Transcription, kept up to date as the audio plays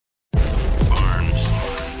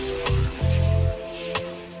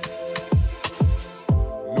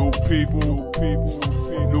people,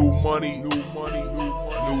 new money, new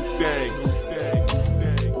things.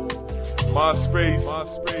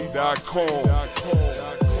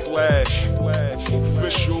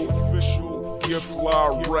 MySpace.com/official Gift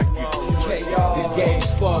Fly Records. Kayar, this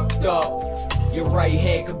game's fucked up. Your right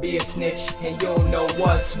hand could be a snitch, and you don't know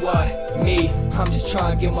what's what. Me, I'm just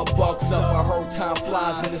trying to get my bucks up. I heard time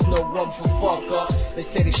flies and there's no room for fuck ups. They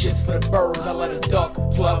say this shit's for the birds, I let a duck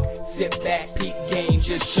pluck. Sit back, peep game,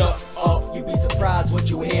 just shut up. You be surprised what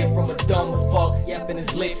you hear from a dumb fuck yapping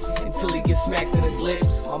his lips until he gets smacked in his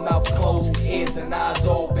lips. My mouth closed, ears and eyes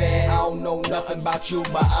open. I don't know nothing about you,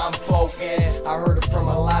 but I'm focused. I heard it from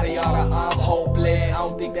a lot of y'all that I'm hopeless. I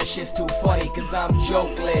don't think that shit's too funny, cause I'm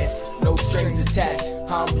jokeless. No strings attached,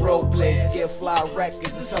 I'm ropeless. Get fly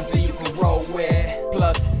records is something you can roll with.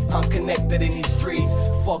 Plus, I'm connected in these streets.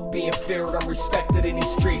 Fuck being feared, I'm respected in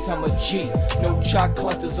these streets. I'm a G, no chalk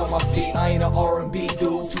clutches on my feet. I ain't an R&B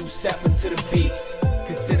dude, 2-stepping to the beat.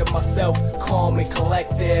 Consider myself calm and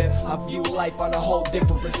collective. I view life on a whole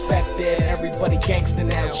different perspective. Everybody gangster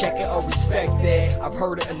now, check it or respect it. I've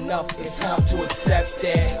heard it enough, it's time to accept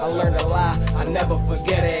it. I learned a lie, I never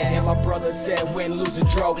forget it. And my brother said win, lose, or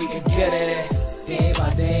draw, we can get it. Day by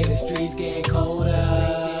day, the streets getting colder,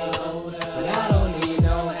 but I don't need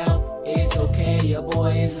no help. It's okay, your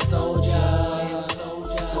boy is a soldier,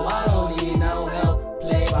 so I don't need no help.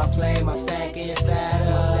 Play by play, my stack getting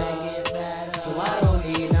fatter, so I don't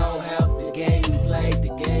need no help. The game we play, the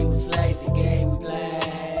game we play, the game we play.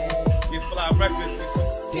 Get Fly Records.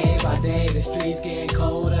 Day by day, the streets getting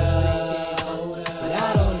colder, but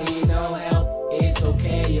I don't need no help. It's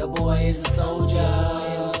okay, your boy is a soldier,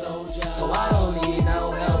 so I don't need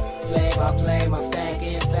no help. Play by play, my stack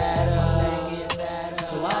getting fatter,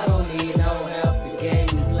 so I don't need no help. The game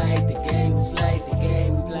we play, the game we play, the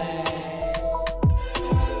game we play.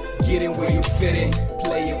 Get in where you fit in,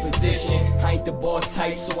 play your position. I ain't the boss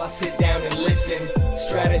type, so I sit down and listen.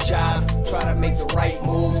 Strategize, try to make the right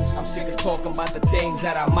moves. I'm sick of talking about the things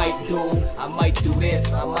that I might do. I might do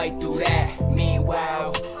this, I might do that.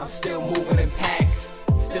 Meanwhile, I'm still moving in packs,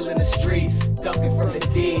 still in the streets, ducking from the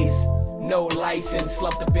D's. No license,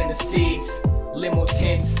 slumped up in the seats. Limo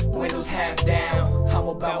tints, windows half down. I'm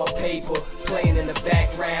about my paper, playing in the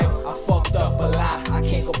background. I fucked up a lot, I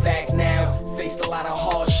can't go back now. Faced a lot of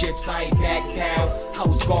hardships, I ain't back down. I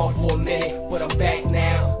was gone for a minute, but I'm back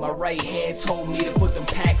now. My right hand told me to put them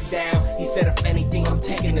packs down. He said if anything, I'm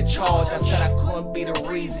taking the charge. I said I couldn't be the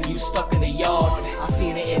reason you stuck in the yard. I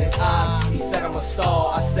seen it in his eyes, he said I'm a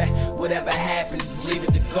star. I said whatever happens, just leave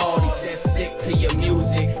it to God. He said stick to your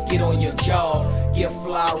music, get on your job. Get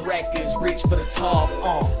Fly Records, reach for the top.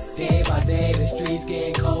 Day by day, the streets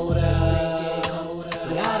getting colder,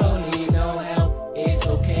 but I don't need no help. It's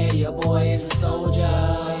okay, your boy is a soldier,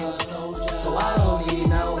 so I don't need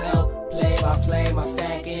no help. Play by play, my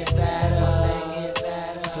stack getting fatter,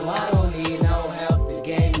 so I don't need no help. The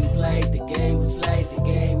game we play, the game we play, the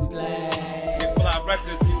game we play. Get Fly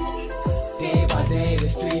Records. Day by day, the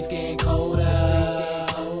streets getting colder,